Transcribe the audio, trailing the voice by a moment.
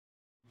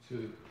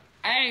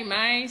Hey,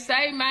 man.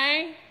 Say,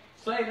 man.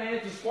 Say, man,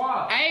 it's the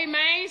squad. Hey,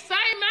 man. Say,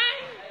 man.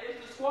 Hey,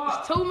 it's the squad.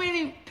 There's too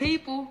many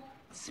people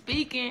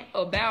speaking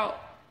about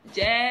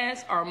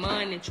Jazz,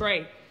 Armand, and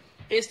Trey.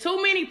 It's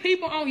too many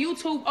people on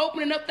YouTube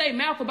opening up their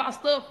mouth about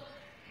stuff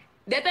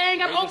that they ain't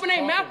got to open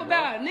their mouth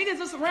about. Niggas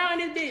just around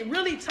this bitch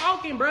really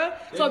talking, bruh.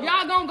 So if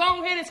y'all gonna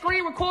go ahead and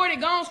screen record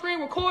it, go on screen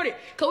record it.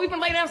 Cause we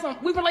can lay down some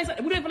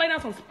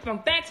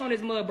facts on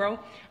this mud, bro.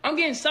 I'm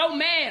getting so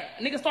mad.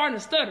 Niggas starting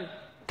to stutter.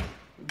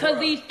 Cause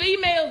these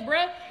females,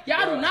 bruh,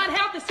 y'all do not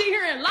have to sit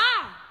here and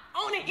lie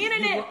on the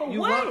internet for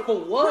what? For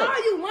what? Why are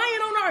you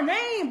lying on our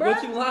name, bruh?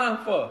 What you lying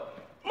for?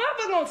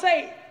 Motherfucker gonna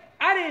say,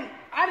 I didn't,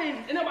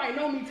 nobody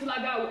know me till I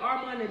got with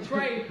Armand and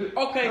Trey.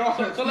 Okay,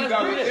 so let's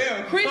do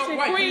this. Christian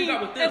Creed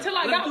until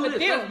I got with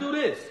them. Let's do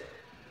this.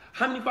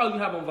 How many followers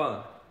you have on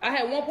Vine? I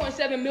had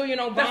 1.7 million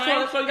on Vine.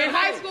 That's what in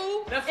high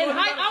school.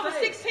 I was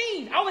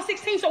 16. I was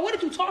 16. So what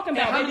are you talking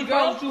about? How many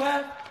followers you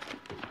have?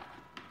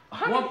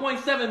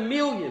 1.7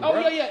 million. Oh,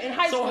 yeah, in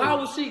high school. So how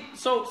was she?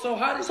 So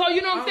how did? So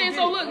you know what I'm saying?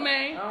 So look,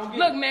 man.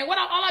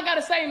 All I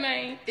gotta say,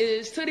 man,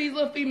 is to these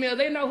little females,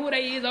 they know who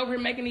they is over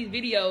here making these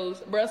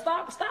videos, bro.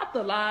 Stop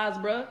the lies,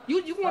 bro.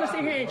 You want to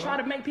sit here and try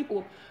to make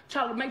people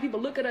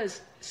look at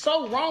us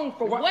so wrong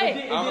for what?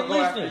 I'm gonna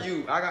go after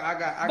you.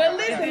 But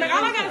listen, man.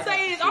 All I gotta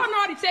say is, I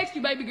already text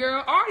you, baby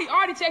girl.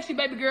 Already text you,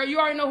 baby girl. You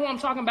already know who I'm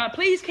talking about.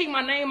 Please keep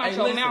my name out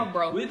your mouth,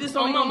 bro.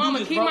 On my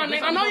mama, keep my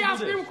name. I know y'all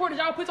screen recorded,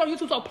 y'all put on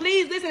YouTube, so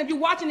please listen if you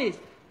watching this.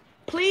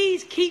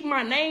 Please keep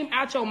my name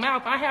out your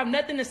mouth. I have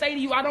nothing to say to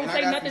you. I don't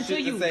say nothing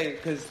to you.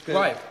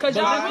 Because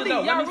y'all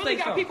really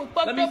got people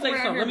fucked up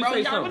around here, bro.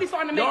 Y'all really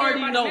starting to make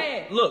everybody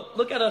mad.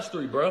 Look at us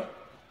three, bro.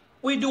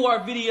 We do our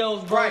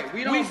videos, bro. Right.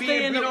 We mind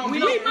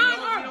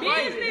our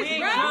business,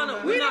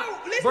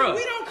 bro.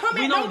 We don't come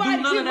at nobody.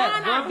 We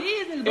mind our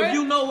business,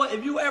 bro.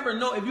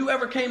 If you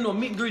ever came to a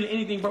meet and greet or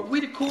anything, bro,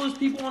 we the coolest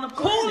people on the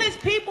planet. Coolest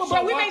people,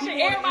 bro. We make sure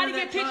everybody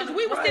get pictures.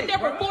 We would sit there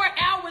for 4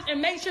 hours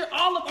and make sure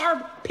all of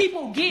our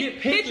people get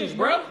pictures,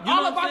 bro.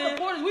 All of our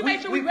supporters. We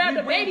make sure we grab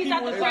the babies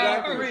out the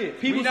crowd first.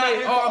 People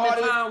say, I'm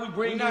in town, we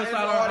bring you inside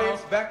our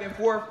house. Back and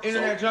forth,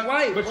 internet junk.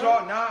 But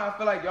y'all, now I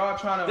feel like y'all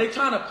trying to. They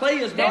trying to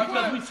play us, bro,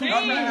 because we too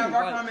cool.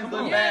 Our comments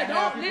look bad.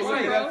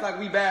 That's like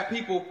we bad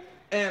people.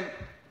 And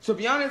to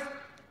be honest,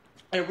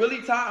 and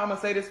really, Ty, I'm gonna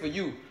say this for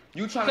you.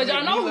 You trying to? Because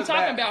y'all know who we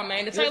talking about,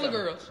 man. The Taylor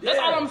girls. That's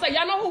all I'm saying.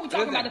 Y'all know who we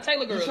talking about. The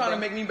Taylor girls. You trying to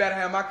make me bad and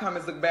have my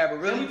comments look bad,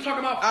 but really, we talking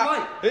about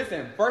fight.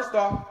 Listen, first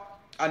off,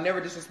 I never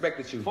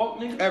disrespected you.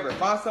 Ever.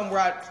 Find something where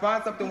I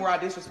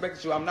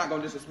disrespected you. I'm not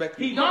gonna disrespect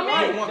you. How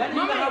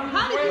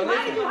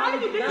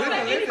did you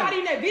disrespect anybody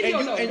in that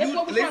video though? That's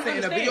what we trying to understand.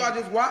 In the video I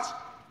just watched,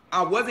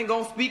 I wasn't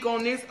gonna speak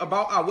on this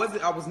about. I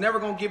was never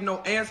gonna give no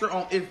answer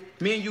on if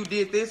me and you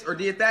did this or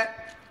did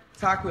that.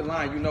 Ty, quit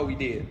lying. You know we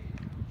did.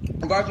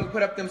 Regardless, you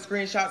put up them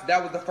screenshots.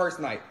 That was the first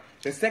night.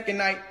 The second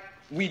night,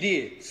 we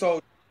did. So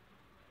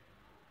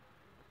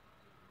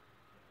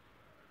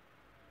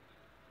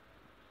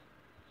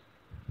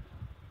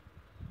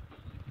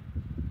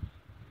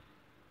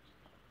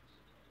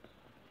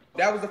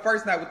that was the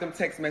first night with them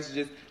text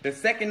messages. The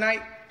second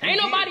night, ain't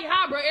nobody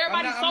high, bro.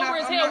 Everybody's sober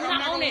as hell. We're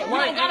not on that. We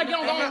don't gotta get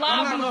on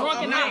live and be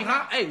drunk and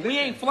high. Hey, we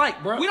ain't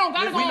flight, bro. We don't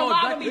gotta go on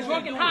live and be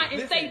drunk and high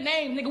and state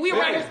names, nigga. We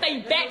around here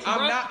stating facts, bro.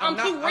 I'm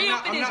too real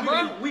for this,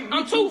 bro.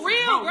 I'm too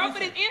real, bro, for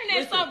this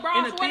internet stuff, bro.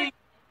 I swear to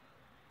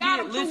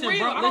God,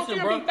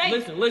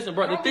 Listen,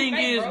 bro. The thing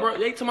is, bro,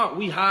 they talking about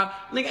we high.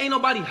 Nigga, ain't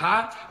nobody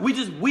high. We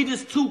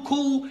just too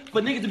cool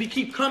for niggas to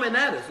keep coming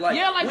at us. Like,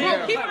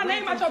 bro, keep my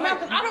name out your mouth,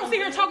 because I don't sit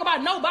here and talk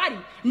about nobody.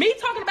 Me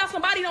talking about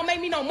somebody don't make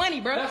me no money,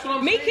 bro.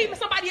 Me keeping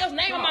somebody else's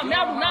name in my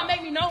mouth does not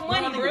make me no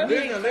money, bro.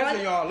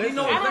 Listen, y'all.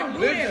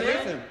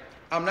 Listen.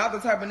 I'm not the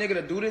type of nigga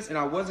to do this, and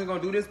I wasn't gonna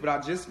do this, but I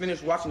just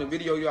finished watching the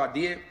video y'all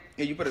did,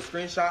 and you put a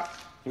screenshot,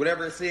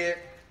 whatever it said.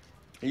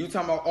 And you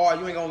talking about, oh,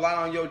 you ain't gonna lie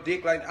on your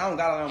dick. Like, I don't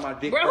gotta lie on my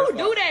dick. Bro, who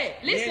do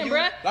that? Listen,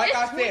 bro. Like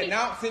I said,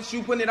 now, since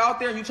you putting it out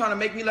there and you trying to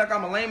make me like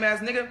I'm a lame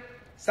ass nigga,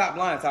 stop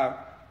lying, Ty.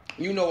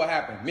 You know what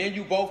happened. Me and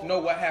you both know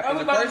what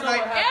happened. Everybody the first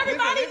night.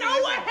 Everybody know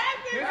what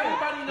happened.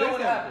 Everybody know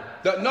what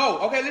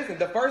happened. Okay, listen.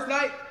 The first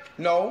night,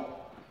 no.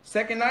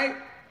 Second night,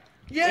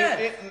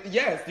 yes.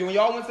 Yes. When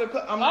y'all went to the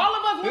club. All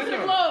of us went to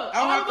the club. I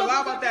don't have to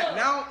lie about that.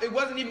 Now, it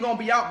wasn't even gonna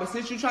be out, but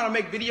since you trying to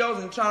make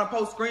videos and trying to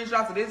post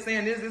screenshots of this,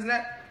 saying this, and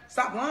that,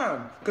 stop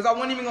lying, because I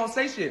wasn't even gonna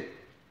say shit.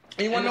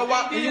 And you wanna know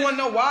why? You wanna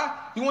know why?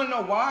 You wanna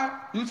know why?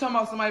 You talking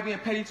about somebody being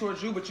petty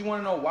towards you, but you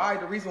wanna know why?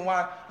 The reason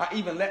why I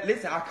even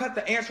listen, I cut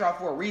the answer out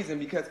for a reason,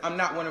 because I'm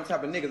not one of them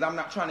type of niggas. I'm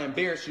not trying to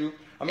embarrass you.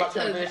 I'm not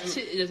trying to embarrass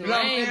you. It's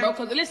lame, bro.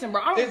 Because listen,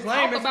 bro, I don't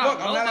talk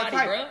about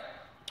nobody, bro.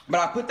 But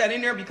I put that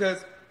in there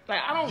because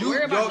like I don't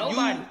worry about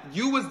nobody.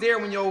 You was there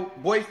when your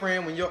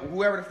boyfriend,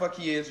 whoever the fuck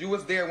he is, you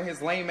was there when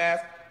his lame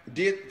ass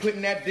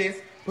putting that diss.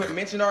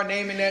 Mention our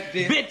name in that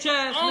diss. Bitch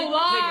ass on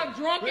live,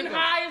 drunk and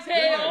high as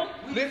hell.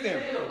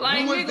 Listen, like,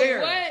 you was nigga,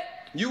 there. What?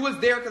 You was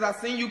there because I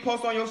seen you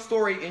post on your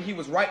story and he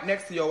was right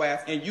next to your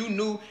ass and you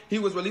knew he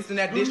was releasing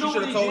that dish. You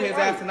should have told his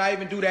ass to not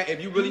even do that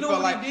if you really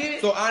felt like.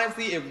 So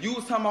honestly, if you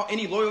was talking about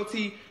any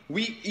loyalty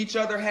we each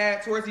other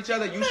had towards each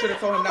other, you should have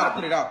told him not to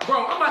put it out.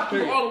 Bro, I'm about to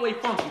keep it all the way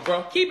funky,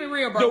 bro. Keep it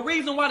real, bro. The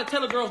reason why the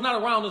Telegirl's not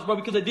around us, bro,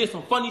 because they did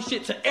some funny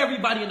shit to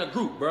everybody in the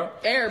group, bro.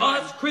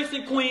 Everybody. Us, Chris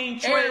and Queen,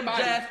 Trey,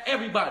 Jazz,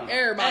 everybody.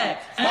 Everybody.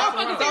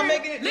 Stop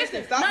making it.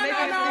 Listen, stop making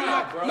it seem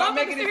like, bro. Stop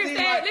making it seem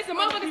like. Listen,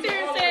 motherfucker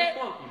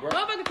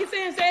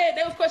serious said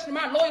they was questioning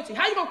my loyalty.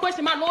 How you gonna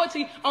question my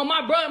loyalty on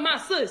my brother and my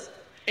sis?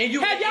 And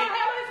you have y'all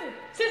listen,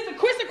 since the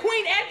Chris and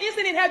Queen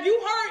incident, have you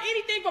heard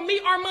anything from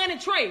me, Armand,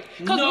 and Trey?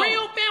 Because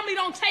real family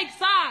don't take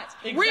sides.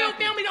 Exactly. Real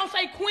family don't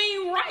say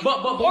Queen right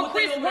or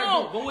Chris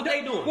wrong. But what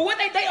they doing? But what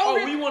they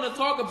over. We want to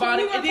talk about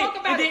it.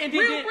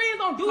 Real friends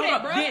don't do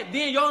that, bro.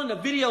 Then y'all in the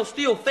video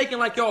still faking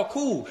like y'all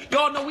cool.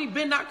 Y'all know we've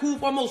been not cool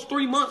for almost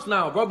 3 months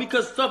now, bro.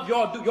 Because stuff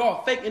y'all do,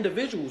 y'all fake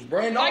individuals,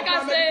 bro. And like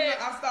I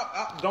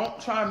said, don't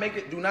try and make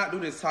it. Do not do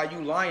this. How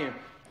you lying?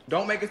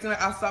 Don't make it seem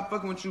like I stopped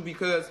fucking with you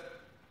because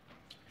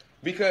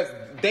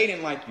they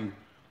didn't like you.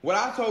 What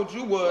I told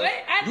you was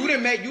you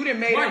didn't make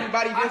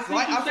everybody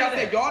dislike. I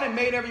said y'all done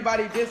made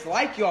everybody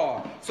dislike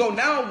y'all. So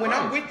now when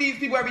I'm with these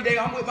people every day,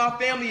 I'm with my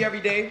family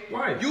every day.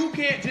 Right. You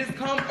can't just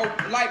come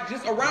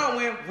just around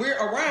when we're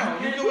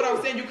around. You know what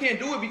I'm saying? You can't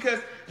do it because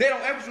they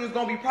don't ever think it's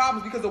gonna be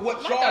problems because of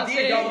what y'all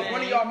did. Y'all was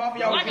running y'all mouth.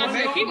 Y'all like I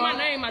said, keep my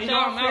name out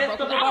y'all mouth,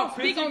 bro. I don't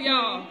speak on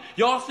y'all.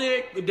 Y'all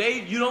said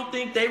you don't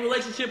think they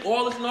relationship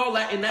all this and all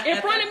that in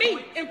front of me,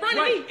 and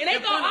they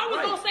thought I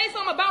was gonna say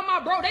something about my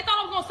bro. They thought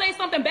I was gonna say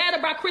something bad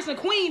about Chris and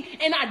Queen,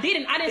 and I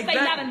didn't. I didn't say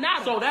nada.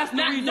 So that's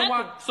the reason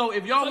why. So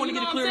if y'all want to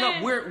get it cleared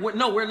up,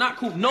 we're not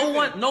cool. No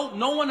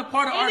one a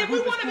part of our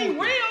group is cool. And if we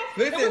want to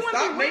be real, listen,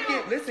 stop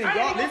making. Listen,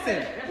 y'all.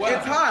 Listen,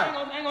 it's hard.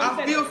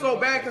 I feel so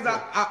bad because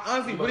I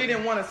honestly really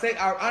didn't want to say.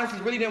 I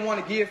honestly really didn't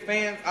want to give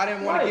fans. I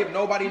didn't want to give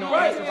nobody no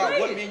answer about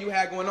what me and you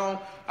had going on.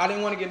 I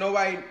didn't want to give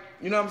nobody,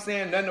 you know what I'm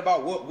saying, nothing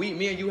about what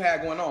me and you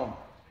had going on.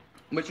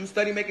 But you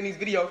study making these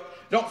videos.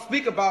 Don't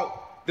speak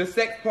about the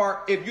sex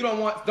part if you don't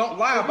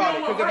lie about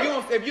it.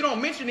 Because if you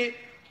don't mention it.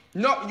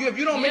 If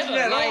you don't mention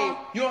that at all,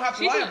 you don't have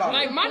to lie about it.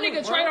 Like my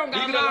nigga Trey don't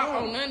got lie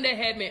on none that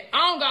happened. I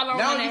don't got lie on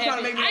none that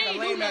happened. I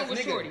ain't do nothing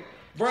with Shorty.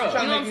 Bro, you know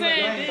what I'm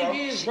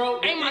saying?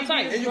 Bro, ain't my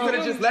type. And you could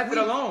have just left it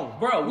alone.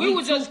 Bro, we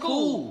was just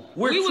cool.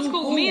 We was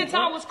cool. Me and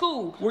Ty was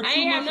cool. I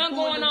ain't have nothing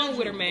going on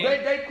with her, man.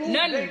 They cool.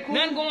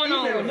 Nothing going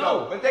on with her.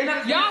 No, but they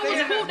not. Y'all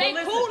was cool. They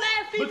cool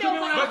ass females.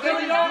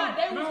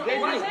 They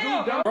was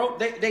cool. Bro,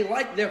 they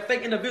like their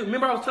fake individuals.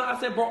 Remember I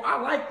said, bro,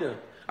 I like them.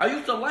 I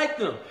used to like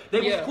them.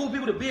 They was cool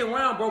people to be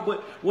around, bro.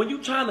 But when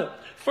you trying to,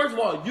 first of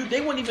all,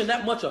 they weren't even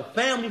that much a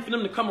family for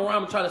them to come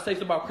around and try to say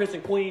something about Chris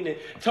and Queen and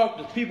talk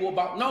to people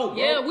about. No, bro.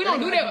 Yeah, we don't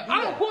do that.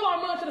 I don't pull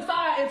our mom to the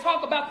side and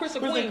talk about Chris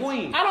and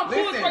Queen. I don't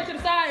pull straight to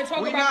the side and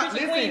talk about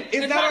Chris and Queen.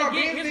 It's not our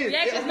business.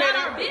 It's not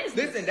our business.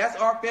 Listen, that's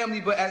our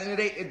family, but at the end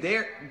of the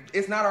day,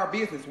 it's not our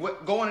business.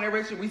 What going in their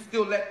relationship, we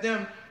still let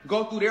them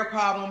go through their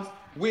problems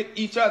with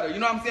each other. You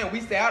know what I'm saying? We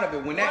stay out of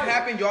it. When that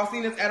happened, y'all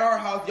seen us at our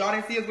house. Y'all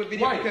didn't see us with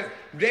video because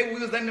we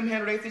was letting them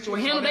handle their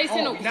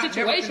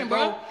situation.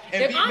 Bro.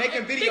 And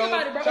making videos. Think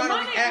about it, bro.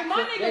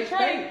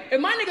 If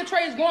my nigga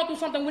Trey is going through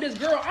something with his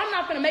girl, I'm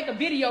not gonna make a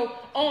video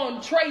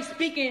on Trey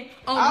speaking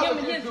on him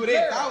and his girl.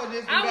 I would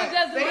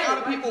just stay out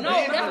of people's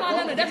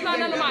business. That's not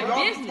none of my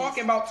business. Y'all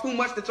talking about too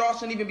much that y'all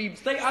shouldn't even be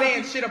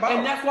saying shit about.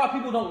 And that's why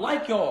people don't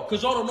like y'all,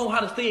 because y'all don't know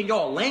how to stay in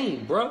y'all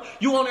lane, bro.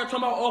 You on there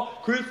talking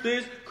about, Chris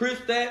this, Chris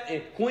that,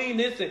 and Queen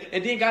this,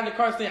 and then got in the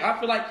car saying, I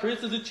feel like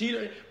Chris is a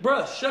cheater.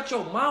 Bruh, shut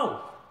your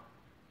mouth.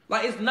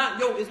 Like, it's not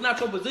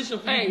your position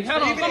for you. Hey,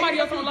 hold on, somebody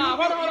else on live.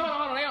 Hold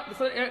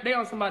on. They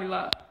on somebody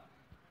live.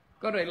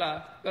 Go to their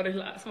live.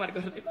 Somebody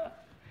go to their live.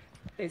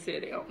 They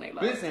said they on their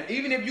live. Listen,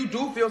 even if you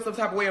do feel some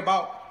type of way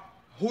about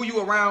who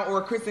you around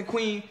or Chris and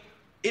Queen,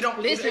 it don't.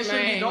 Listen,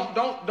 man. Don't.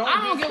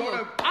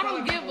 I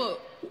don't give up.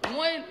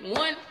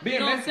 One. You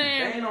know what I'm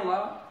saying? They ain't no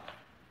lie.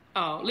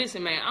 Oh,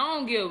 listen, man. I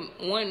don't give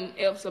one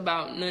else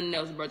about nothing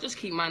else, bro. Just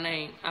keep my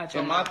name out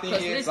your mouth. So my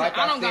thing is, like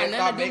I said,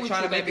 stop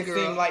trying to make it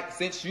seem like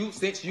since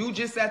you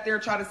just sat there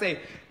trying to say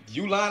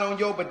you lying on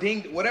your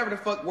bading, whatever the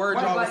fuck word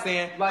y'all was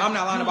saying. I'm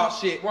not lying about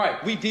shit.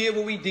 Right. We did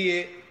what we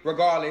did,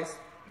 regardless.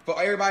 For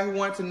everybody who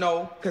wanted to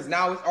know, because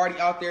now it's already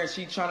out there, and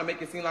she trying to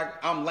make it seem like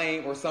I'm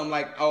lame or something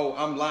like, oh,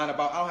 I'm lying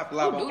about. I don't have to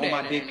lie about on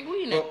my dick.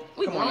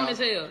 We grown as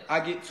hell.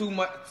 I get too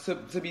much to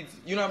be,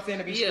 you know what I'm saying,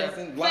 to be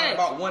stressing, lying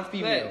about one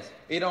female.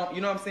 It don't,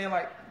 you know what I'm saying?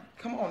 Like,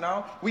 come on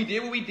now. We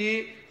did what we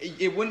did.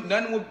 It wouldn't.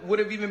 Nothing would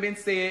have even been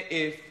said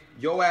if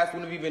your ass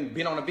wouldn't have even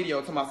been on the video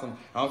talking about some.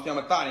 I don't see I'm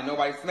a thought and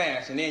nobody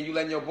smashed, and then you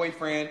letting your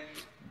boyfriend.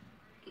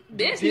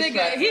 This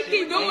nigga, he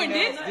keep doing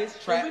this.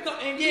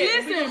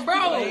 Listen, bro.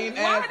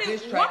 Why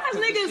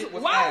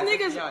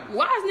is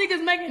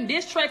niggas making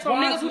diss tracks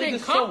on niggas who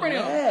didn't comfort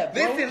him?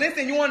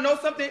 Listen. You want to know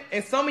something?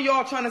 And some of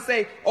y'all trying to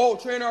say, oh,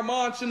 Trey and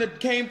Armand shouldn't have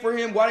came for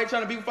him. Why they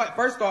trying to be fight?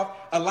 First off,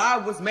 a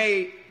live was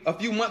made a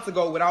few months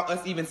ago without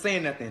us even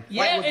saying nothing.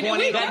 Yeah, was and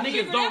going in. that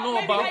niggas don't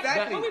know about.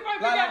 Exactly. We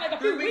probably figured out like a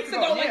few weeks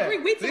ago, like 3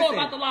 weeks ago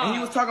about the law. And he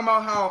was talking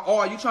about how,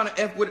 oh, you trying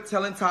to F with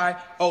telling Ty,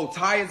 oh,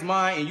 Ty is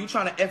mine, and you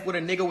trying to F with a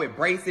nigga with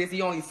braces.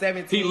 He only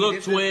 17. He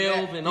looked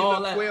 12 and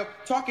all that. 12,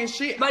 talking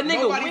shit. Like,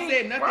 nigga, nobody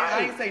said nothing. Right.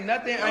 I ain't say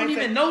nothing. I ain't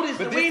even noticed.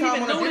 But we this didn't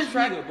time even on notice this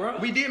track, nigga, bro.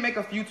 we did make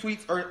a few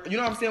tweets, or you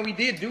know what I'm saying? We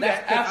did do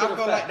that's that. After I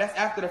feel like that's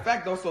after the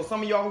fact, though. So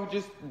some of y'all who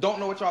just don't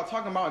know what y'all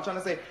talking about and trying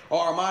to say, oh,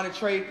 Armand and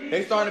Trey,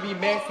 they starting to be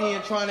messy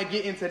and trying to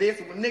get into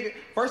this. Well, nigga,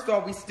 first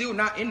off, we still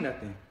not in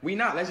nothing. We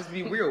not. Let's just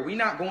be real. We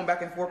not going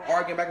back and forth,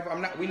 arguing back and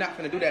forth. We not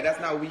finna do that. That's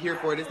not what we here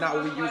for. That's not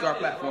what we use our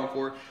platform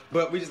for.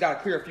 But we just gotta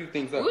clear a few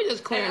things up. We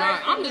just clearing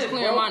I'm just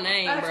clearing my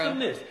name,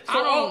 bro.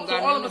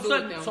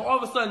 So all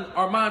of a sudden,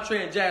 Armand,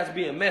 Trey, and Jazz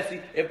being messy,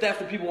 if that's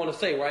what people want to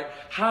say, right?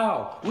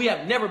 How? We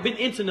have never been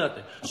into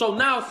nothing. So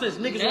now since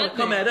niggas want to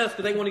come at us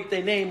because they want to get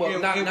their name up,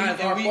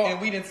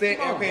 and we didn't say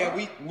okay,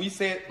 and we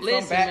said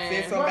some back,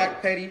 said some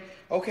back petty.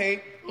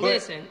 Okay,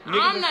 listen,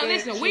 I'm not.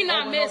 Listen, we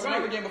not messy.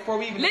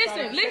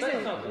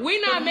 Listen, we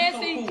not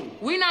messy.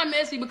 We not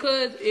messy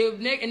because if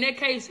in that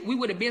case we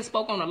would have been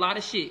spoke on a lot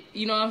of shit.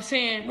 You know what I'm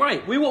saying?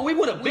 Right. We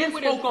would have been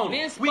spoke on.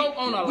 We've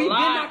been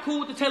not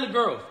cool with the Taylor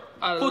girls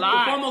for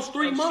almost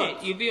 3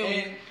 months. Shit, you feel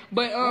me?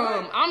 But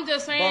I'm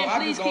just saying,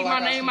 please keep my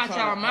name out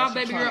y'all mouth,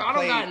 baby girl. I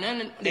don't got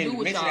nothing to do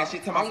with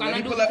y'all.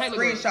 Let me pull up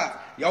screenshots.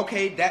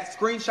 Okay, that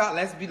screenshot.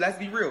 Let's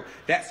be real.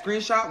 That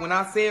screenshot when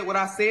I said what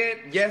I said,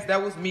 yes,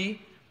 that was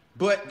me.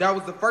 But that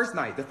was the first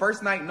night. The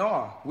first night,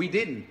 no, we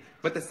didn't.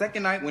 But the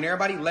second night, when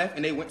everybody left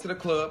and they went to the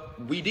club,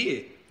 we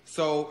did.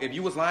 So if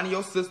you was lying to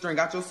your sister and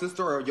got your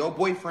sister or your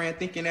boyfriend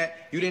thinking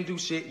that you didn't do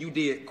shit, you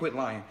did. Quit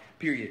lying.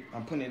 Period.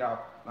 I'm putting it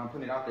out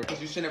there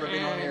because you should never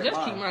been on here.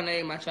 Just keep my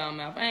name out y'all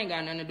mouth. I ain't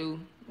got nothing to do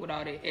with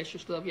all that extra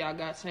stuff y'all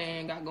got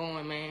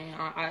going, man.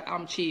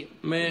 I'm chill.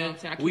 Man, you know what I'm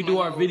saying? We do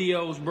our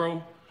videos,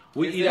 bro.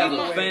 We eat as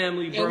a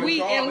family, bro. And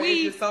we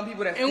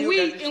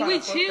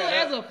chill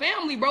as a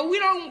family, bro. We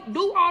don't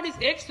do all this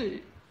extra.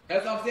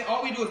 That's what I'm saying.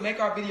 All we do is make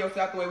our videos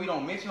out the way. We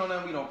don't mention on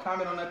them. We don't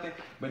comment on nothing.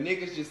 But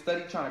niggas just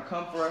study trying to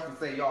come for us and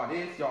say, y'all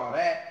this, y'all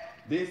that.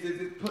 This is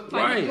it.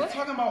 Right. We're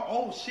talking about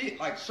old shit.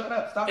 Like, shut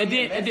up. Stop. And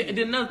then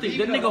another thing.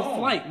 The nigga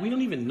Flight. We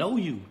don't even know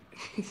you.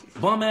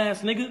 Bum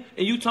ass nigga.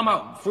 And you talking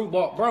about fruit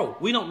ball. Bro,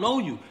 we don't know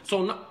you.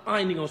 So I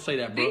ain't even gonna say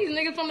that, bro. These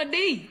niggas from the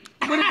D.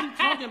 What are you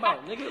talking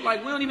about, nigga?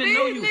 Like, we don't even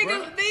know you,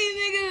 bro.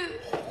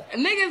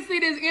 Niggas see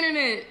this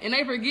internet and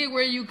they forget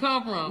where you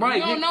come from. Right,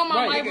 you don't know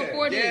my life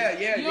before this.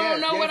 You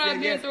don't know what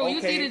I've been through. Okay.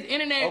 You see this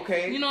internet.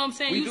 Okay. You know what I'm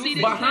saying? You see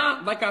this.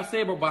 Like I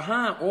said, bro,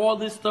 behind all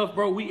this stuff,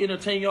 bro, we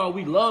entertain y'all.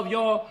 We love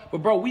y'all.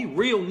 But, bro, we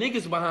real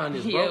niggas behind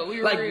this, bro. Yeah,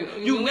 we like, real.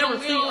 You never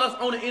see us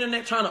on the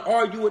internet trying to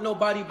argue with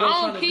nobody, bro.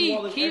 I don't keep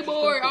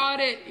keyboard, all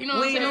that. You know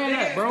what I'm saying? We ain't on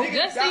that, bro.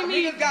 Just see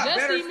me. Niggas got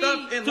better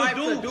stuff in life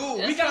to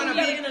do. We trying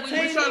to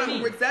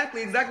entertain.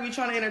 Exactly. We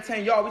trying to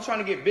entertain y'all. We trying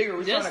to get bigger.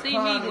 We trying to climb.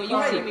 Just see me when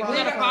you see me. We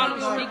got a problem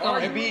to speak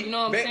on. You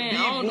know what I'm saying? I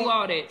don't do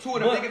all that. Two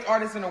of the biggest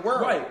artists in the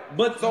world. Right.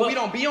 So we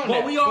don't be on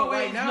that. But we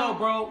always know,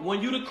 bro,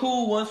 when you the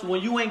cool ones,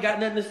 when you ain't got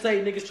nothing to say,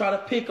 niggas try to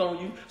pick on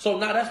you. So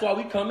now that's why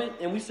we come in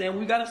and we saying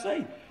we gotta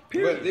say.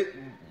 Period. But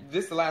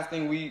this is the last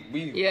thing we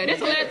this is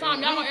the last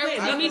time y'all gonna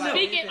ever see me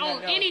speaking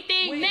on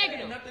anything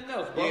negative. Nothing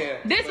else, bro. Yeah.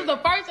 This is the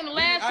first and the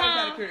last time. I just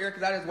had to clear air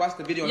because I just watched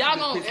the video. Y'all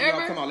gonna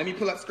ever? Come on, let me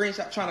pull up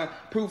screenshot trying to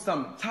prove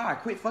something. Ty,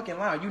 quit fucking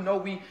lying. You know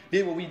we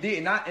did what we did,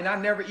 and I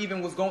never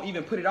even was gonna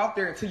even put it out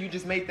there until you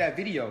just made that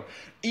video.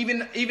 Even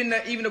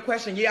the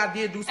question, yeah, I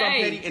did do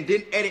something petty and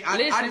didn't edit. I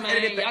just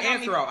edited the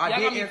answer out. Y'all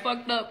got me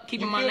fucked up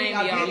keeping my name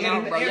out y'all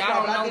mouth, bro.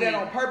 Y'all don't know me. I did that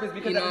on purpose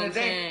because at the end of the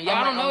day,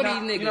 y'all don't know these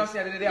niggas. You know what I'm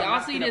saying? Y'all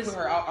see this.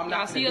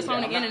 Y'all see us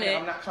on the internet.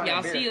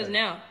 Y'all see us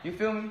now. You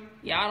feel me?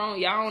 Y'all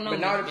don't know but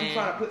me, now that man. You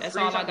trying to put that's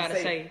all I gotta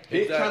say.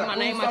 Keep my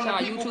name out y'all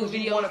YouTube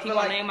videos. Keep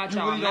my name out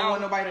y'all mouth. You don't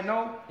want nobody to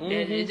know.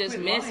 It's just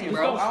messy,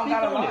 bro. I don't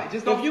gotta lie.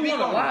 Just don't. If you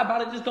wanna lie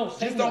about it, just don't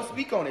say. Just don't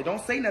speak on it.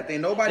 Don't say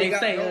nothing. Nobody got.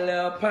 They say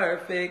love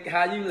perfect.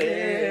 How you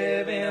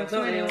live? I'm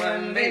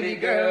 21, baby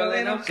girl,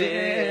 and I'm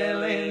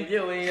chilling.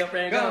 You and your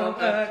friend gon'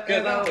 fuck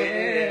 'cause I'm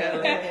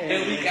willing.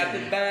 And we got the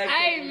bag.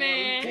 Hey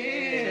man.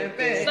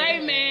 Say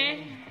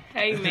man.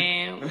 Hey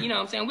man, you know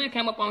what I'm saying? We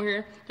came up on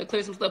here to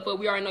clear some stuff up.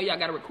 We already know y'all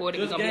gotta record it.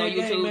 We're gonna be on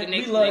YouTube the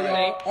next day. We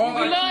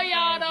love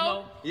y'all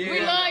though. Yeah, we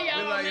love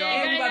y'all, man.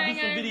 And we gotta do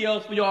some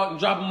videos for y'all and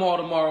drop them all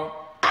tomorrow.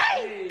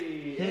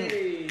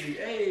 Hey.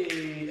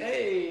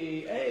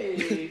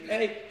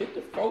 Hit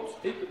the folks,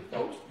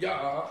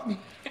 y'all.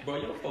 Bro,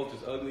 your folks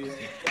is ugly as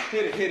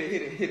hit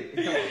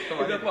it.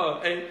 Come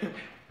on. Hey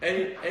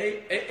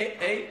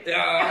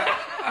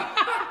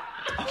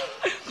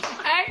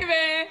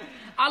man.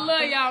 I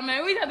love y'all,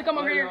 man. We just have to come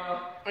over here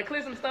and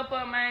clear some stuff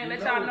up, man. Let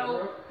y'all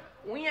know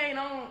we ain't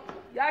on.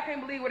 Y'all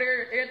can't believe what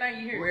everything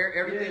you hear. Where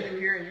everything you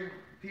hear and you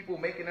people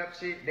making up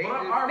shit. Damn,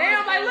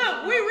 like,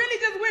 look, we really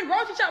just went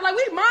grocery shop. Like,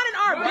 we minding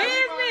our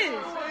business.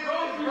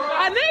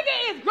 A nigga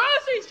is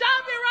grocery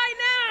shopping right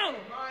now.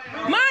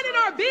 minding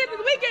our business.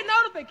 We get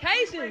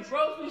notifications.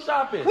 Grocery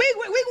shopping. We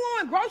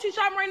going grocery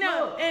shopping right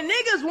now, and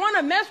niggas want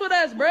to mess with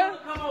us, bro.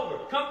 Come over.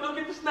 Come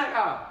get the snack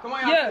out. Come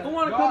on, y'all. Yeah. Who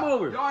want to come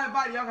over? Y'all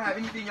invited. Y'all can have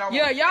anything y'all want.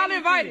 Yeah, y'all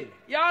invited.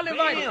 Y'all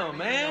invited. Damn,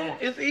 man.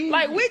 It's easy.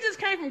 Like, we just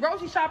came from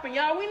grocery shopping,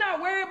 y'all. We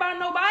not worried about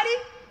nobody.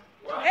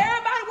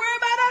 Everybody worried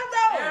about us,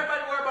 though.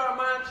 Everybody worry about a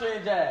mind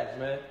change ass,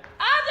 man.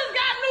 I just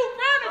got new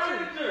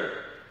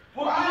furniture.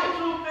 With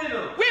Bluetooth in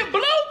them. With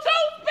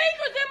Bluetooth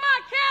speakers in my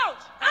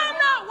couch. I'm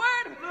not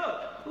worried.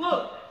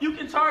 Look, you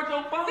can charge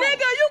your phone.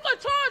 Nigga, you can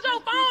charge your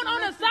phone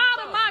on the side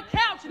of my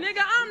couch,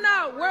 nigga. I'm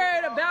not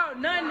worried about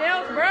nothing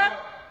else, bruh.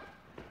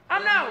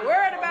 I'm not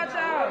worried about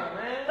y'all.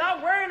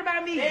 Stop worrying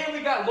about me. And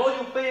we got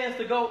loyal fans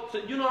to go to,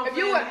 you know what I'm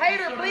saying? If you a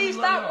hater, please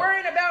stop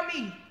worrying about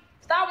me.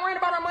 Stop worrying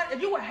about our money. If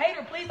you a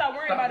hater, please stop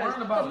worrying about us.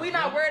 Because we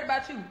not worried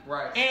about you.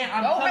 Right. And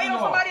I'm Go telling hate on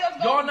somebody else.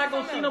 y'all not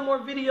gonna see no more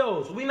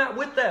videos. We not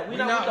with that. We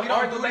not with the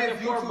argument back and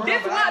forth, bro.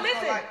 This is why,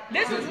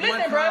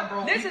 listen,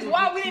 bro. This is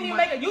why we didn't even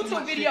make a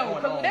YouTube video.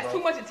 Because that's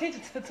too much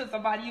attention to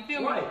somebody. You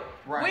feel me?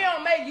 Right. We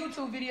don't make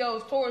YouTube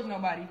videos towards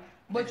nobody.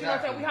 But you know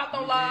what I'm saying? We hopped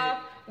on live.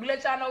 We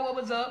let y'all know what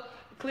was up.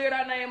 Cleared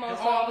our name on and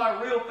all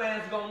our real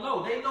fans gonna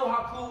know. They know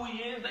how cool we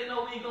is. They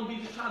know we ain't gonna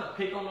be just trying to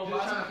pick on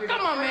nobody.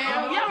 Come on,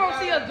 man. Y'all don't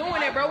see us doing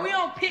that, bro. We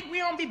don't pick. We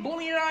don't be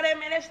bullying and all that,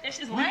 man. That's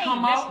just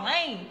lame. That's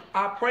lame.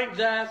 I prank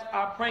Jazz.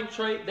 I prank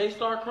Trey. They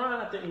start crying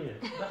at the end.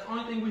 That's the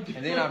only thing we do.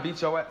 And then I beat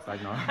your ass.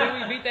 Like, no.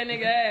 Then we beat that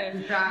nigga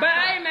ass. But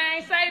hey,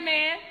 man, say,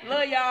 man,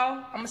 love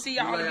y'all. I'm gonna see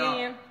y'all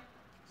again.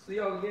 See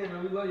y'all again,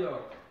 man. We love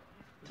y'all.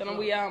 Tell them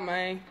we out,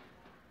 man.